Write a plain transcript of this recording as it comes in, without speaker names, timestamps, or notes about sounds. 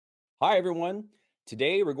Hi, everyone.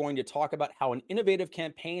 Today, we're going to talk about how an innovative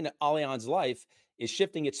campaign at Allianz Life is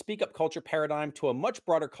shifting its speak up culture paradigm to a much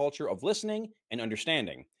broader culture of listening and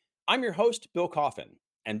understanding. I'm your host, Bill Coffin,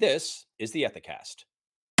 and this is the Ethicast.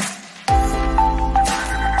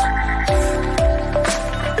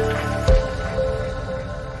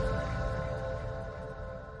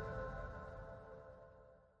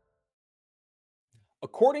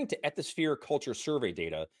 According to Ethisphere Culture survey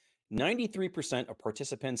data, 93% of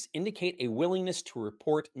participants indicate a willingness to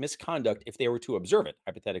report misconduct if they were to observe it,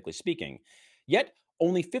 hypothetically speaking. Yet,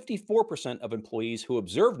 only 54% of employees who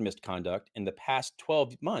observed misconduct in the past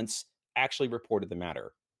 12 months actually reported the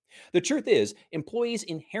matter. The truth is, employees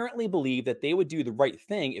inherently believe that they would do the right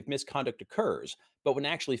thing if misconduct occurs, but when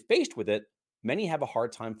actually faced with it, many have a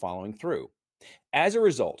hard time following through. As a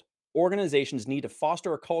result, organizations need to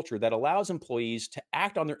foster a culture that allows employees to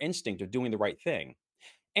act on their instinct of doing the right thing.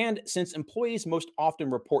 And since employees most often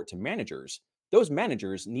report to managers, those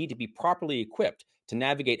managers need to be properly equipped to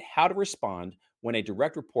navigate how to respond when a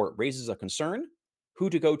direct report raises a concern, who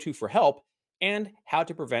to go to for help, and how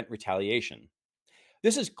to prevent retaliation.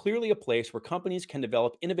 This is clearly a place where companies can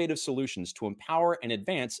develop innovative solutions to empower and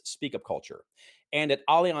advance speak up culture. And at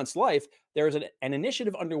Allianz Life, there is an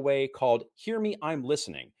initiative underway called Hear Me, I'm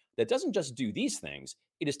Listening that doesn't just do these things,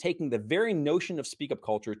 it is taking the very notion of speak up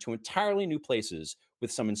culture to entirely new places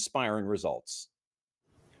with some inspiring results.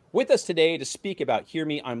 With us today to speak about Hear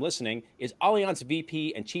Me, I'm Listening is Allianz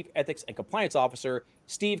VP and Chief Ethics and Compliance Officer,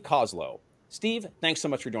 Steve Koslow. Steve, thanks so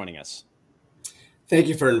much for joining us. Thank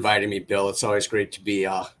you for inviting me, Bill. It's always great to be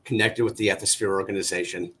connected with the Ethisphere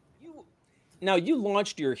organization. You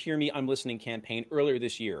launched your Hear Me, I'm Listening campaign earlier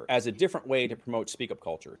this year as a different way to promote speak up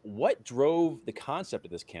culture. What drove the concept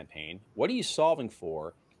of this campaign? What are you solving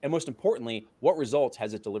for? And most importantly, what results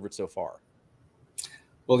has it delivered so far?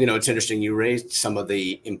 Well, it's interesting. You raised some of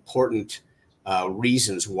the important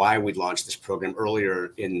reasons why we launched this program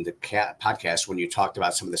earlier in the podcast when you talked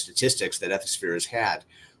about some of the statistics that Ethisphere has had,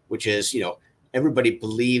 which is, everybody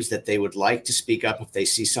believes that they would like to speak up if they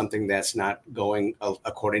see something that's not going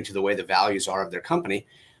according to the way the values are of their company.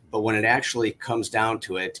 But when it actually comes down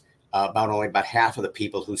to it, about half of the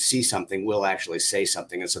people who see something will actually say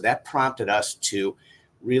something. And so that prompted us to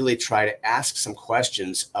really try to ask some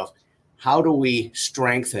questions of how do we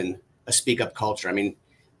strengthen a speak up culture? I mean,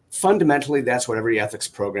 fundamentally, that's what every ethics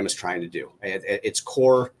program is trying to do. It's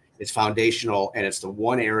core, it's foundational, and it's the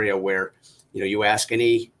one area where, you ask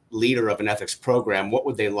any leader of an ethics program, what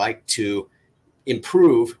would they like to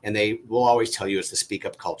improve? And they will always tell you it's the speak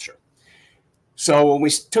up culture. So when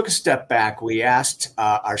we took a step back, we asked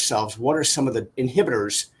ourselves, what are some of the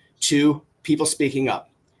inhibitors to people speaking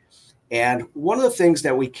up? And one of the things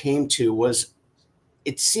that we came to was,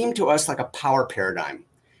 it seemed to us like a power paradigm.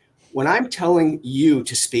 When I'm telling you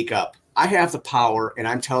to speak up, I have the power and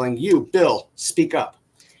I'm telling you, Bill, speak up.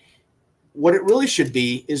 What it really should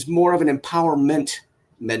be is more of an empowerment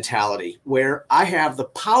mentality where I have the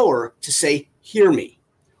power to say, hear me,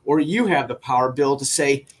 or you have the power, Bill, to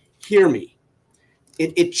say, hear me.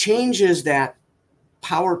 It changes that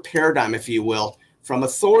power paradigm, if you will, from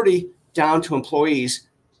authority down to employees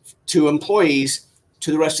to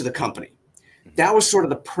the rest of the company. That was sort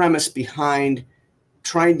of the premise behind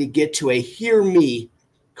trying to get to a hear me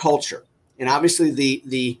culture. And obviously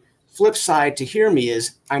the flip side to hear me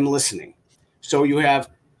is I'm listening. So you have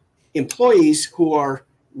employees who are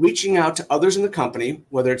reaching out to others in the company,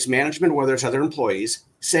 whether it's management, whether it's other employees,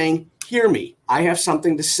 saying, hear me, I have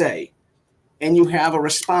something to say. And you have a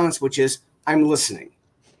response, which is, I'm listening.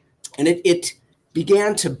 And it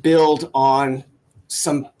began to build on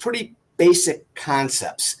some pretty basic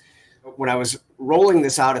concepts. When I was rolling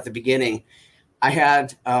this out at the beginning, I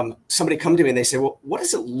had somebody come to me and they say, well, what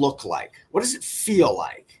does it look like? What does it feel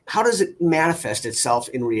like? How does it manifest itself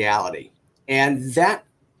in reality? And that,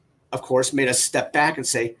 of course, made us step back and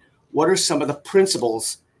say, what are some of the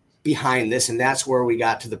principles behind this? And that's where we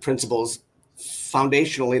got to the principles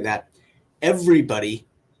foundationally that everybody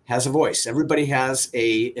has a voice. Everybody has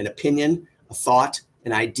an opinion, a thought,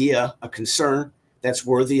 an idea, a concern that's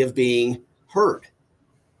worthy of being heard.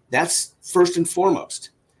 That's first and foremost.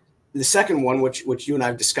 The second one, which you and I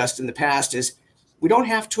have discussed in the past, is we don't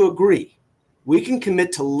have to agree. We can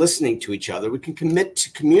commit to listening to each other. We can commit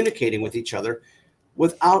to communicating with each other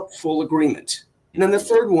without full agreement. And then the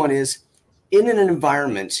third one is in an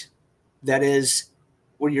environment that is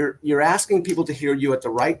where you're asking people to hear you at the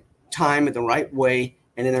right time, in the right way,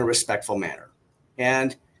 and in a respectful manner.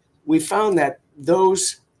 And we found that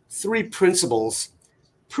those three principles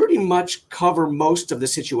pretty much cover most of the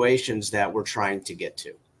situations that we're trying to get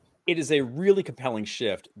to. it is a really compelling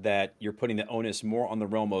shift that you're putting the onus more on the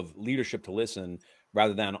realm of leadership to listen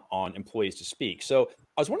rather than on employees to speak. So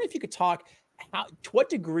I was wondering if you could talk, how, to what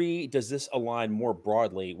degree does this align more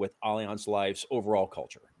broadly with Allianz Life's overall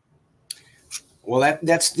culture? Well,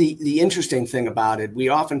 that's the interesting thing about it. We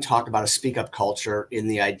often talk about a speak up culture in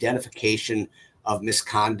the identification of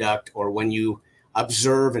misconduct, or when you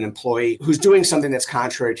observe an employee who's doing something that's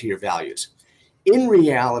contrary to your values. In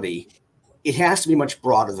reality, it has to be much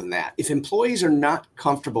broader than that. If employees are not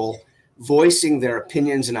comfortable voicing their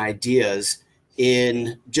opinions and ideas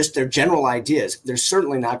in just their general ideas, they're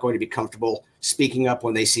certainly not going to be comfortable speaking up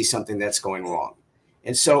when they see something that's going wrong.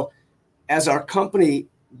 And so as our company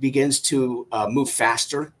begins to move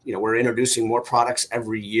faster, we're introducing more products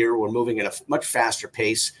every year. We're moving at a much faster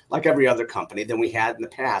pace, like every other company, than we had in the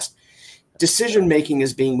past. Decision-making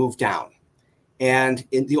is being moved down. And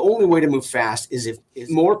the only way to move fast is if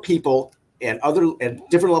more people and at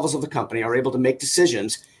different levels of the company are able to make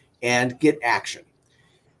decisions and get action.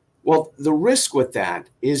 Well, the risk with that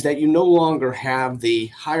is that you no longer have the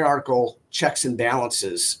hierarchical checks and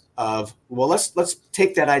balances of, well, let's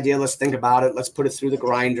take that idea, let's think about it, let's put it through the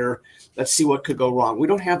grinder, let's see what could go wrong. We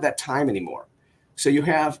don't have that time anymore. So you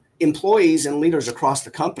have employees and leaders across the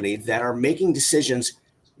company that are making decisions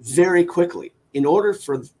very quickly. In order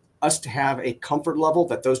for us to have a comfort level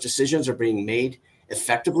that those decisions are being made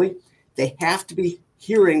effectively, they have to be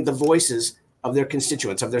hearing the voices of their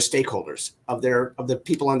constituents, of their stakeholders, of the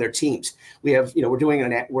people on their teams. We have, we're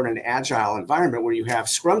in an agile environment where you have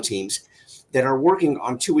scrum teams that are working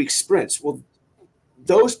on 2-week sprints. Well,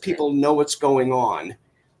 those people know what's going on.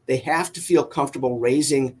 They have to feel comfortable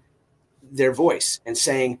raising their voice and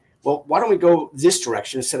saying, well, why don't we go this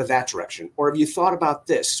direction instead of that direction? Or have you thought about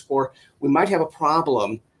this? Or we might have a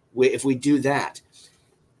problem if we do that.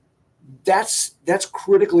 That's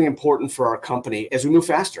critically important for our company as we move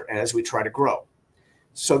faster and as we try to grow.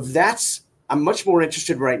 So I'm much more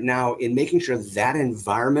interested right now in making sure that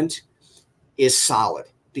environment is solid,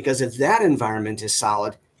 because if that environment is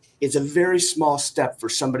solid, it's a very small step for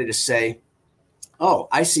somebody to say, oh,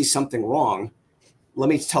 I see something wrong. Let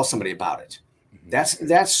me tell somebody about it.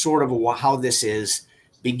 That's sort of how this is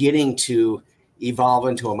beginning to evolve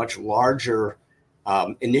into a much larger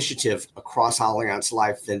initiative across Allianz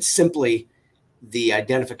Life than simply the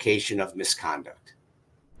identification of misconduct.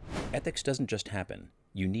 Ethics doesn't just happen.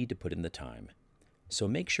 You need to put in the time. So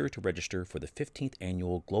make sure to register for the 15th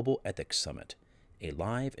Annual Global Ethics Summit, a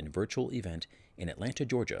live and virtual event in Atlanta,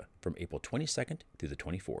 Georgia from April 22nd through the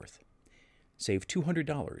 24th. Save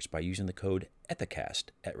 $200 by using the code ETHICAST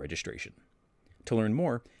at registration. To learn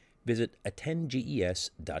more, visit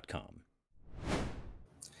attendges.com.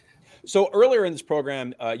 So earlier in this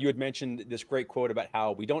program, you had mentioned this great quote about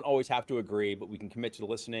how we don't always have to agree, but we can commit to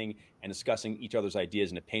listening and discussing each other's ideas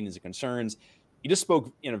and opinions and concerns. You just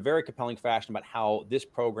spoke in a very compelling fashion about how this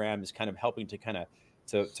program is kind of helping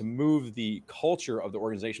to move the culture of the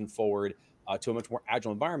organization forward to a much more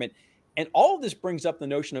agile environment. And all of this brings up the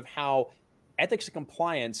notion of how ethics and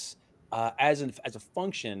compliance as a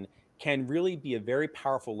function can really be a very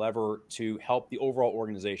powerful lever to help the overall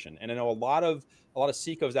organization. And I know a lot of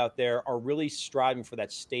CECOs out there are really striving for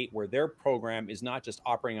that state where their program is not just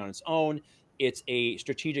operating on its own, it's a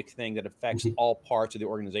strategic thing that affects all parts of the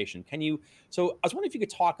organization. So I was wondering if you could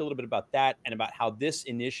talk a little bit about that and about how this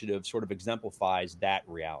initiative sort of exemplifies that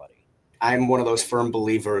reality. I'm one of those firm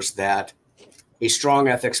believers that a strong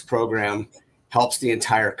ethics program helps the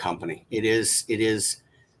entire company. It is a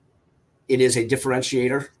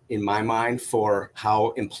differentiator in my mind for how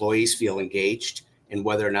employees feel engaged and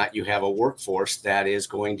whether or not you have a workforce that is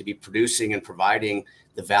going to be producing and providing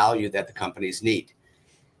the value that the companies need.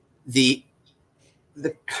 The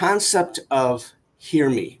concept of hear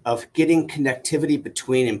me, of getting connectivity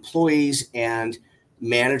between employees and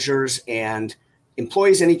managers and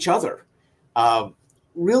employees and each other,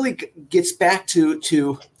 really gets back to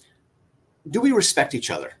do we respect each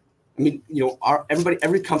other? I mean,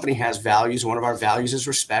 every company has values. One of our values is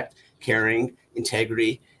respect, caring,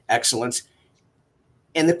 integrity, excellence.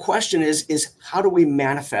 And the question is how do we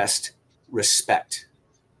manifest respect?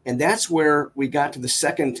 And that's where we got to the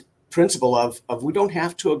second principle of we don't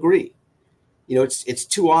have to agree. It's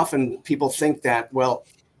too often people think that, well,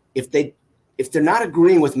 if they're not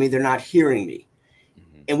agreeing with me, they're not hearing me.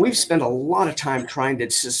 And we've spent a lot of time trying to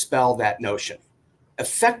dispel that notion.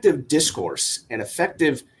 Effective discourse and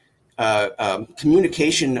effective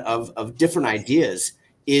communication of different ideas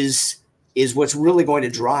is what's really going to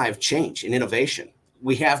drive change and innovation.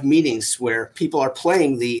 We have meetings where people are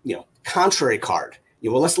playing the contrary card.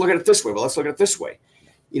 Well, let's look at it this way. Well, let's look at it this way.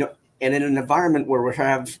 And in an environment where we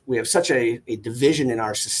have such a division in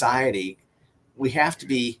our society, we have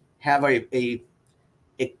to have a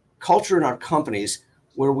culture in our companies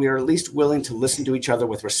where we are at least willing to listen to each other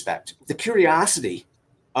with respect. The curiosity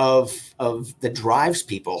of that drives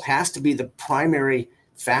people has to be the primary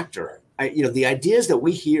factor. The ideas that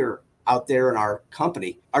we hear out there in our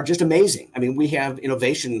company are just amazing. I mean, we have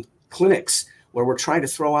innovation clinics where we're trying to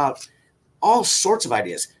throw out all sorts of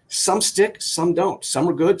ideas. Some stick, some don't. Some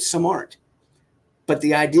are good, some aren't. But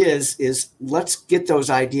the idea is let's get those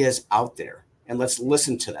ideas out there and let's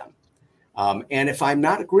listen to them. And if I'm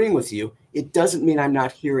not agreeing with you, it doesn't mean I'm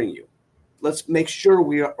not hearing you. Let's make sure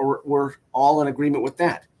we're all in agreement with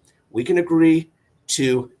that. We can agree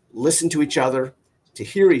to listen to each other, to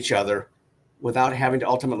hear each other without having to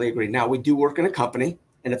ultimately agree. Now, we do work in a company,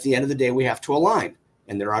 and at the end of the day, we have to align,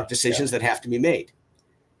 and there are decisions that have to be made.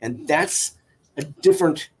 And that's a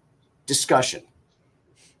different discussion.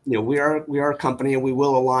 We are a company, and we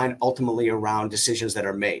will align ultimately around decisions that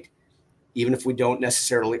are made, even if we don't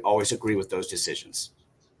necessarily always agree with those decisions.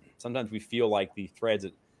 Sometimes we feel like the threads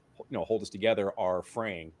that hold us together are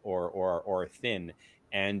fraying or thin,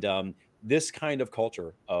 and this kind of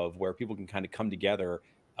culture of where people can kind of come together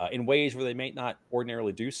in ways where they may not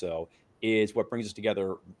ordinarily do so is what brings us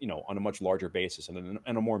together, on a much larger basis and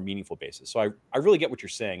a more meaningful basis. So I really get what you're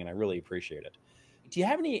saying, and I really appreciate it. Do you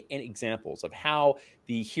have any examples of how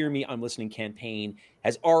the Hear Me, I'm Listening campaign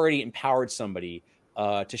has already empowered somebody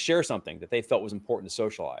to share something that they felt was important to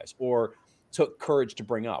socialize or took courage to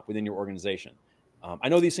bring up within your organization? I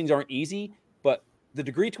know these things aren't easy, but the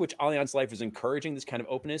degree to which Allianz Life is encouraging this kind of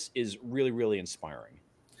openness is really, really inspiring.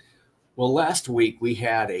 Well, last week we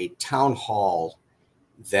had a town hall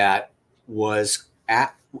that was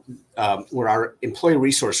where our employee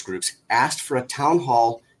resource groups asked for a town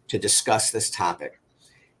hall to discuss this topic.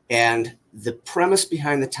 And the premise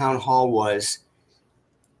behind the town hall was,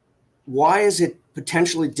 why is it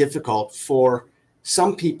potentially difficult for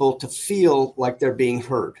some people to feel like they're being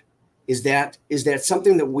heard? Is that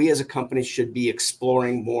something that we as a company should be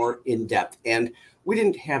exploring more in depth? And we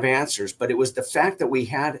didn't have answers, but it was the fact that we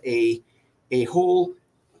had a whole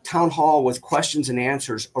town hall with questions and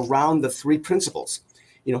answers around the three principles.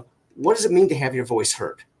 What does it mean to have your voice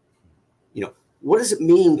heard? What does it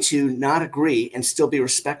mean to not agree and still be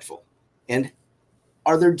respectful? And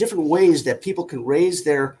are there different ways that people can raise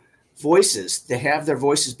their voices, to have their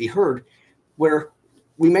voices be heard, where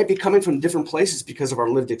we might be coming from different places because of our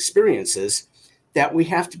lived experiences, that we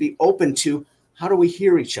have to be open to? How do we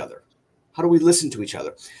hear each other? How do we listen to each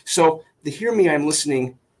other? So the Hear Me, I'm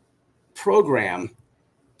Listening program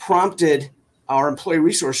prompted our employee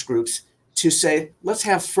resource groups to say, let's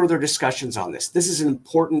have further discussions on this. This is an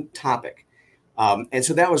important topic. And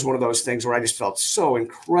so that was one of those things where I just felt so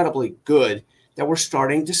incredibly good that we're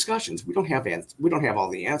starting discussions. We don't have all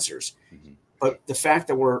the answers, but the fact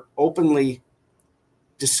that we're openly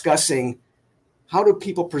discussing how do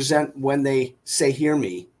people present when they say "hear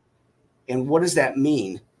me," and what does that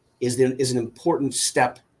mean is an important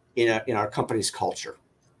step in our company's culture.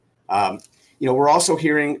 We're also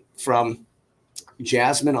hearing from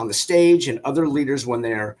Jasmine on the stage and other leaders when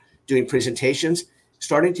they're doing presentations,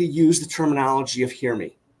 starting to use the terminology of "hear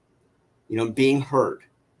me," being heard.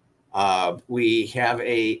 We have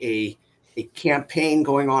a campaign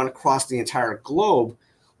going on across the entire globe,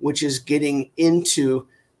 which is getting into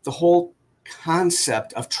the whole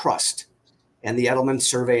concept of trust and the Edelman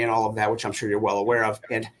survey and all of that, which I'm sure you're well aware of.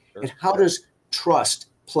 And how does trust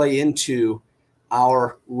play into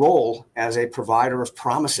our role as a provider of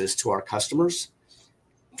promises to our customers,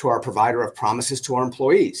 to our provider of promises to our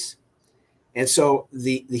employees? And so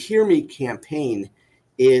the Hear Me campaign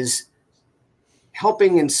is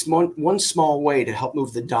helping in one small way to help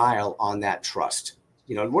move the dial on that trust.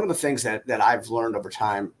 One of the things that I've learned over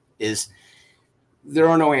time is there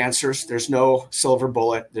are no answers. There's no silver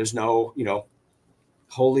bullet. There's no,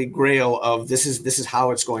 holy grail of this is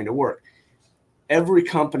how it's going to work. Every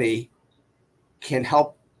company can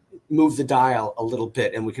help move the dial a little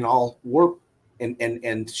bit, and we can all work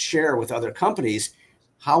and share with other companies.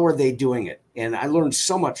 How are they doing it? And I learned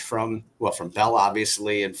so much from Bell,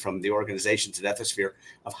 obviously, and from the organizations at Ethisphere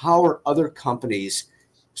of how are other companies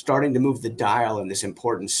starting to move the dial in this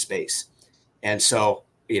important space. And so,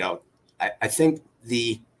 I think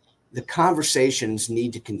the conversations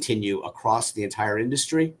need to continue across the entire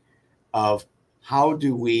industry of how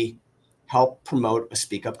do we help promote a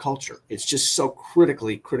speak up culture. It's just so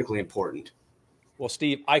critically important. Well,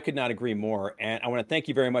 Steve, I could not agree more. And I want to thank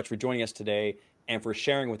you very much for joining us today and for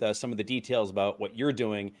sharing with us some of the details about what you're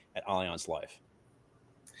doing at Allianz Life.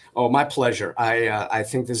 Oh, my pleasure. I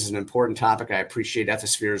think this is an important topic. I appreciate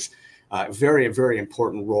Ethisphere's very, very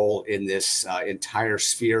important role in this entire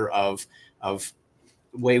sphere of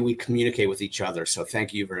way we communicate with each other. So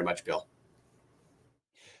thank you very much, Bill.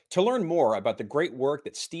 To learn more about the great work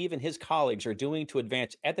that Steve and his colleagues are doing to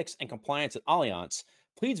advance ethics and compliance at Allianz,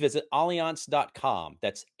 please visit allianz.com.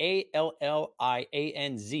 That's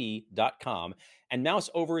ALLIANZ.com, and mouse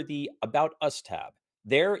over the About Us tab.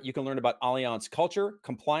 There, you can learn about Allianz culture,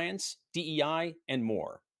 compliance, DEI, and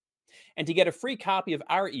more. And to get a free copy of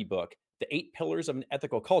our ebook, The 8 Pillars of an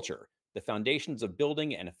Ethical Culture, the foundations of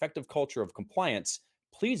building an effective culture of compliance,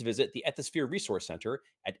 please visit the Ethisphere Resource Center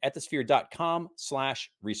at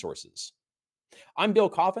ethisphere.com/resources. I'm Bill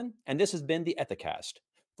Coffin, and this has been the Ethicast.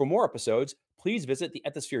 For more episodes, please visit the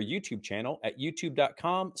Ethisphere YouTube channel at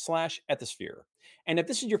youtube.com/ethisphere. And if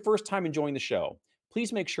this is your first time enjoying the show,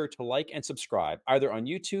 please make sure to like and subscribe either on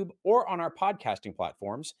YouTube or on our podcasting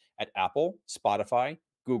platforms at Apple, Spotify,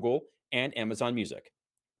 Google, and Amazon Music.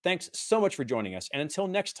 Thanks so much for joining us. And until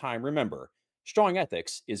next time, remember, strong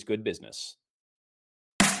ethics is good business.